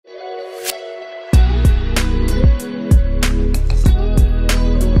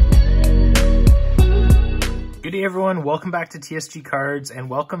everyone, welcome back to TSG Cards and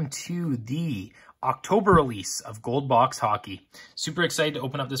welcome to the October release of Goldbox Hockey. Super excited to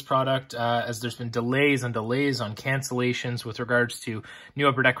open up this product as there's been delays on cancellations with regards to new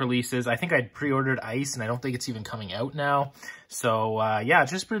Upper Deck releases. I think I'd pre-ordered Ice and I don't think it's even coming out now. So yeah,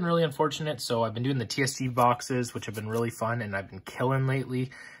 it's just been really unfortunate. So I've been doing the TSG boxes, which have been really fun and I've been killing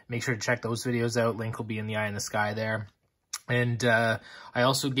lately. Make sure to check those videos out. Link will be in the eye in the sky there. And I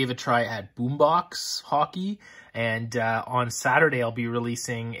also gave a try at Boombox Hockey. And on Saturday, I'll be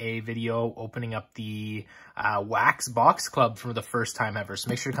releasing a video opening up the Wax Box Club for the first time ever. So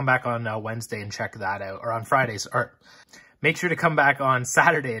make sure to come back on Wednesday and check that out. Or on Fridays. Or make sure to come back on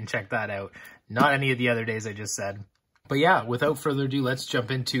Saturday and check that out. Not any of the other days I just said. But yeah, without further ado, let's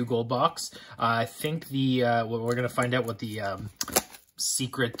jump into Goldbox. I think we're going to find out what the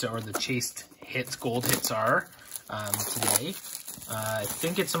secret or the chased hits, gold hits are today. I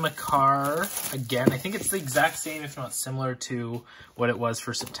think it's a Makar. Again, I think it's the exact same, if not similar to what it was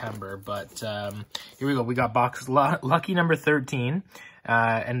for September. But here we go. We got box lucky number 13.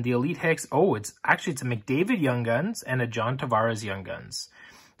 And the Elite Hicks. Oh, it's a McDavid Young Guns and a John Tavares Young Guns.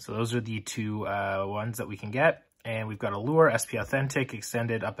 So those are the two ones that we can get. And we've got Allure, SP Authentic,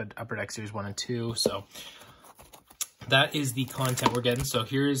 Extended, Upper Deck Series 1 and 2. So that is the content we're getting. So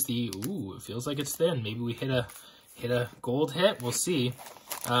here is the, ooh, it feels like it's thin. Maybe we hit a gold hit. We'll see.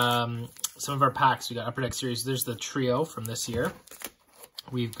 Some of our packs. We got Upper Deck Series. There's the trio from this year.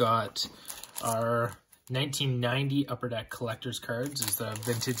 We've got our 1990 Upper Deck Collector's Cards. Is the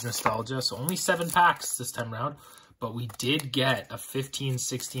vintage nostalgia. So only 7 packs this time around. But we did get a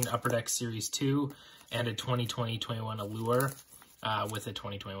 15-16 Upper Deck Series 2 and a 2020-21 Allure with a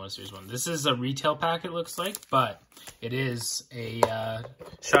 2021 Series 1. This is a retail pack, it looks like, but it is a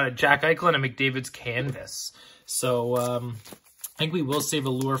shot at Jack Eichel and a McDavid's canvas. So I think we will save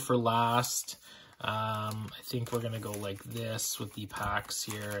Allure for last. I think we're going to go like this with the packs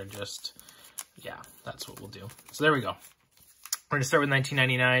here and just, yeah, that's what we'll do. So there we go. We're going to start with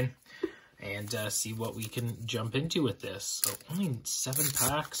 1999 and see what we can jump into with this. So only 7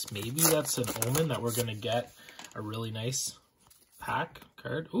 packs. Maybe that's an omen that we're going to get a really nice pack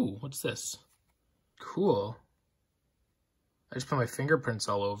card. Ooh, what's this? Cool. I just put my fingerprints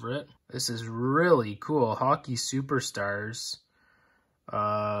all over it. This is really cool. Hockey Superstars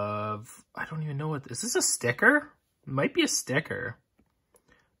of, I don't even know what, is this a sticker? It might be a sticker.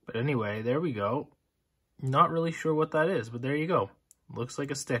 But anyway, there we go. Not really sure what that is, but there you go. Looks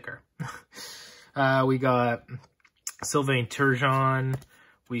like a sticker. We got Sylvain Turgeon.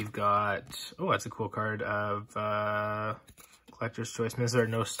 We've got, oh, that's a cool card of Collector's Choice. Mr.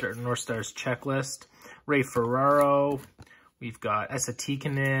 North Stars Checklist. Ray Ferraro. We've got Esa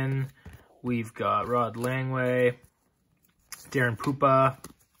Tikkanen. We've got Rod Langway. Darren Pupa.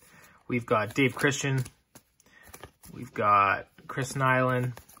 We've got Dave Christian. We've got Chris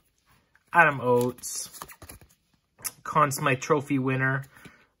Nyland. Adam Oates. Conn Smythe Trophy winner,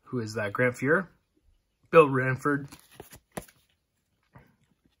 who is that? Grant Fuhr. Bill Ranford.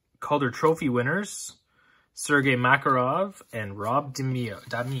 Calder Trophy winners, Sergei Makarov and Rob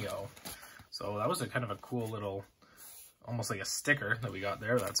Damio. So that was a kind of a cool little, almost like a sticker that we got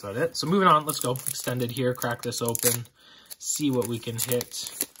there. That's about it. So moving on, let's go. Extended here, crack this open, see what we can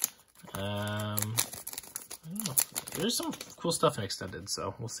hit. I don't know. There's some cool stuff in Extended,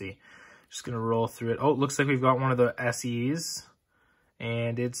 so we'll see. Just going to roll through it. Oh, it looks like we've got one of the SEs.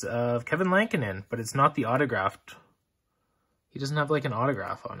 And it's of Kevin Lankinen, but it's not the autographed. He doesn't have like an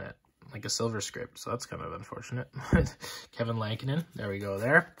autograph on it, like a silver script. So that's kind of unfortunate. Kevin Lankinen. There we go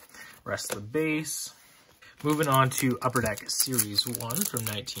there. Rest of the base. Moving on to Upper Deck Series 1 from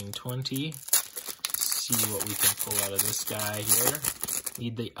 1920. See what we can pull out of this guy here.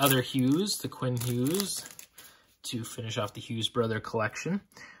 Need the other Hughes, the Quinn Hughes, to finish off the Hughes brother collection.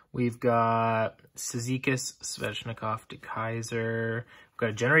 We've got Cizikas, Svechnikov, DeKaiser. We've got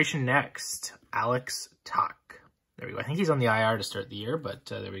a Generation Next, Alex Tuck. There we go. I think he's on the IR to start the year, but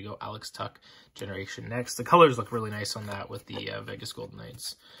there we go. Alex Tuck, Generation Next. The colors look really nice on that with the Vegas Golden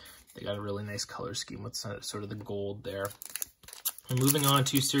Knights. They got a really nice color scheme with sort of the gold there. And moving on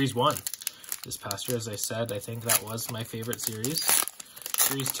to Series 1. This past year, as I said, I think that was my favorite series.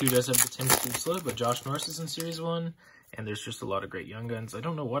 Series 2 does have the Tim Stützle, but Josh Norris is in Series 1. And there's just a lot of great Young Guns. I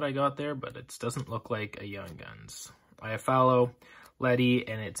don't know what I got there, but it doesn't look like a Young Guns. Iafallo, Letty,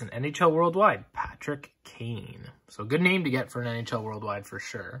 and it's an NHL Worldwide, Patrick Kane. So good name to get for an NHL Worldwide for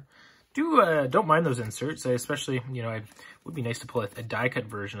sure. Don't mind those inserts. I especially, you know, it would be nice to pull a die-cut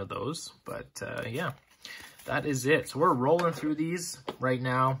version of those. But yeah, that is it. So we're rolling through these right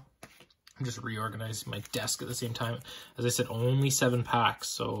now. I'm just reorganizing my desk at the same time. As I said, only 7 packs.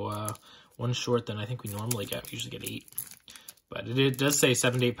 So one short than I think we normally get. We usually get 8. But it does say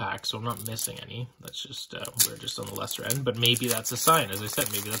 7 to 8 packs, so I'm not missing any. That's just, we're just on the lesser end. But maybe that's a sign. As I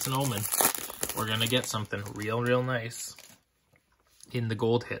said, maybe that's an omen. We're going to get something real nice in the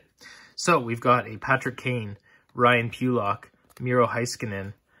gold hit. So we've got a Patrick Kane, Ryan Pulock, Miro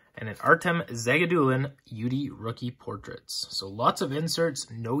Heiskanen, and an Artem Zagadulin UD Rookie Portraits. So lots of inserts,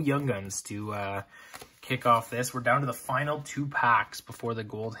 no Young Guns to kick off this. We're down to the final 2 packs before the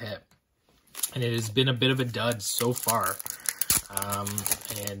gold hit. And it has been a bit of a dud so far.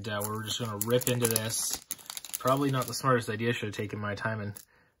 We're just going to rip into this. Probably not the smartest idea. Should have taken my time and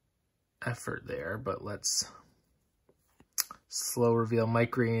effort there, but let's slow reveal.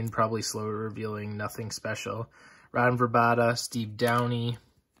 Mike Green, probably slow revealing, nothing special. Radim Verbata, Steve Downey.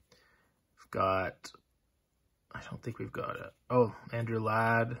 We've got, I don't think we've got it. Oh, Andrew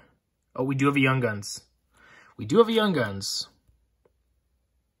Ladd. Oh, we do have a Young Guns. We do have a Young Guns.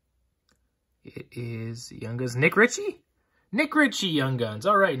 It is Young Guns. Nick Ritchie? Nick Ritchie Young Guns.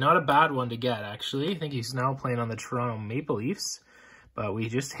 All right, not a bad one to get, actually. I think he's now playing on the Toronto Maple Leafs. But we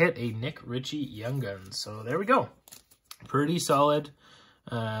just hit a Nick Ritchie Young Guns. So there we go. Pretty solid.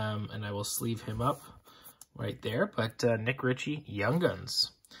 And I will sleeve him up right there. But Nick Ritchie Young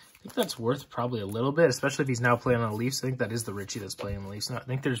Guns. I think that's worth probably a little bit, especially if he's now playing on the Leafs. I think that is the Ritchie that's playing on the Leafs. I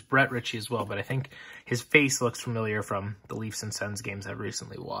think there's Brett Ritchie as well, but I think his face looks familiar from the Leafs and Sens games I've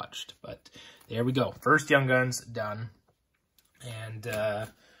recently watched. But there we go. First Young Guns done. And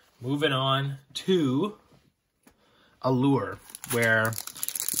moving on to Allure, where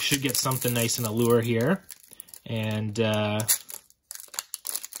we should get something nice in Allure here. And let's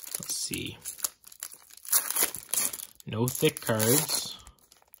see. No thick cards,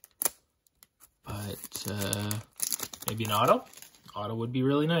 but maybe an auto. Auto would be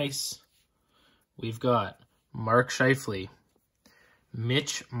really nice. We've got Mark Scheifele,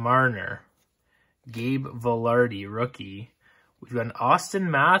 Mitch Marner, Gabe Vilardi, rookie. We've got an Austin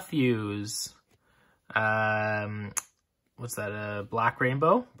Matthews. What's that? A Black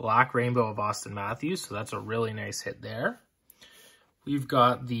Rainbow? Black Rainbow of Austin Matthews. So that's a really nice hit there. We've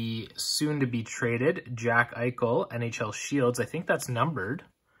got the soon-to-be-traded Jack Eichel NHL Shields. I think that's numbered.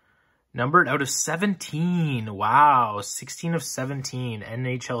 Numbered out of 17. Wow. 16 of 17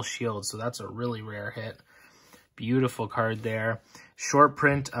 NHL Shields. So that's a really rare hit. Beautiful card there. Short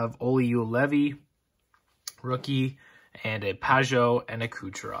print of Oliu Levy, rookie, and a Pajot and a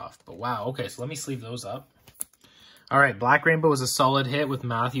Kucherov. But wow, okay, so let me sleeve those up. All right, Black Rainbow was a solid hit with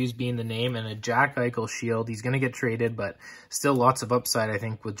Matthews being the name and a Jack Eichel shield. He's going to get traded, but still lots of upside, I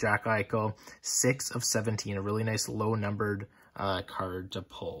think, with Jack Eichel. 6 of 17, a really nice low-numbered card to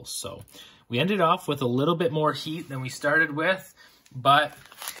pull. So we ended off with a little bit more heat than we started with, but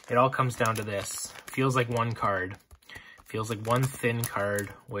it all comes down to this. Feels like one card. Feels like one thin card,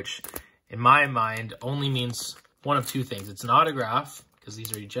 which in my mind only means one of 2 things. It's an autograph, because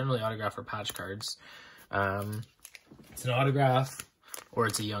these are generally autograph or patch cards. It's an autograph or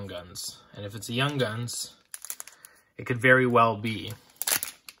it's a Young Guns. And if it's a Young Guns, it could very well be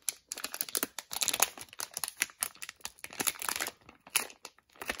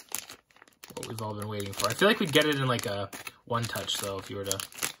what we've all been waiting for. I feel like we'd get it in like a one touch though if you were to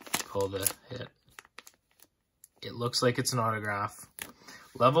pull the hit. It looks like it's an autograph.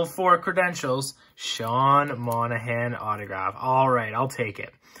 Level 4 credentials, Sean Monahan autograph. All right, I'll take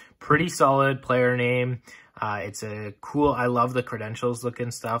it. Pretty solid player name. It's a cool, I love the credentials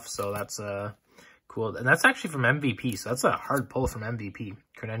looking stuff, so that's cool. And that's actually from MVP, so that's a hard pull from MVP.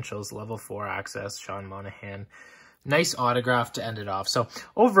 Credentials, level 4 access, Sean Monahan. Nice autograph to end it off. So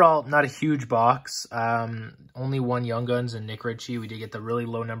overall, not a huge box. Only 1 Young Guns and Nick Ritchie. We did get the really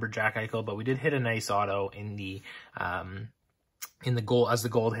low number Jack Eichel, but we did hit a nice auto in the goal as the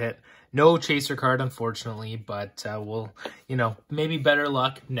gold hit. No chaser card, unfortunately, but we'll, maybe better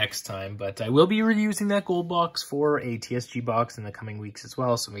luck next time. But I will be reusing that gold box for a TSG box in the coming weeks as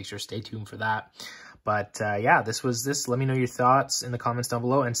well, so make sure to stay tuned for that. But yeah, this was this. Let me know your thoughts in the comments down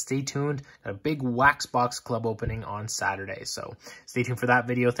below, and stay tuned. Got a big Wax Box Club opening on Saturday, so stay tuned for that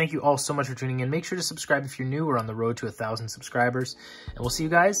video. Thank you all so much for tuning in. Make sure to subscribe if you're new. We're on the road to 1,000 subscribers, and we'll see you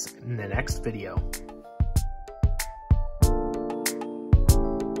guys in the next video.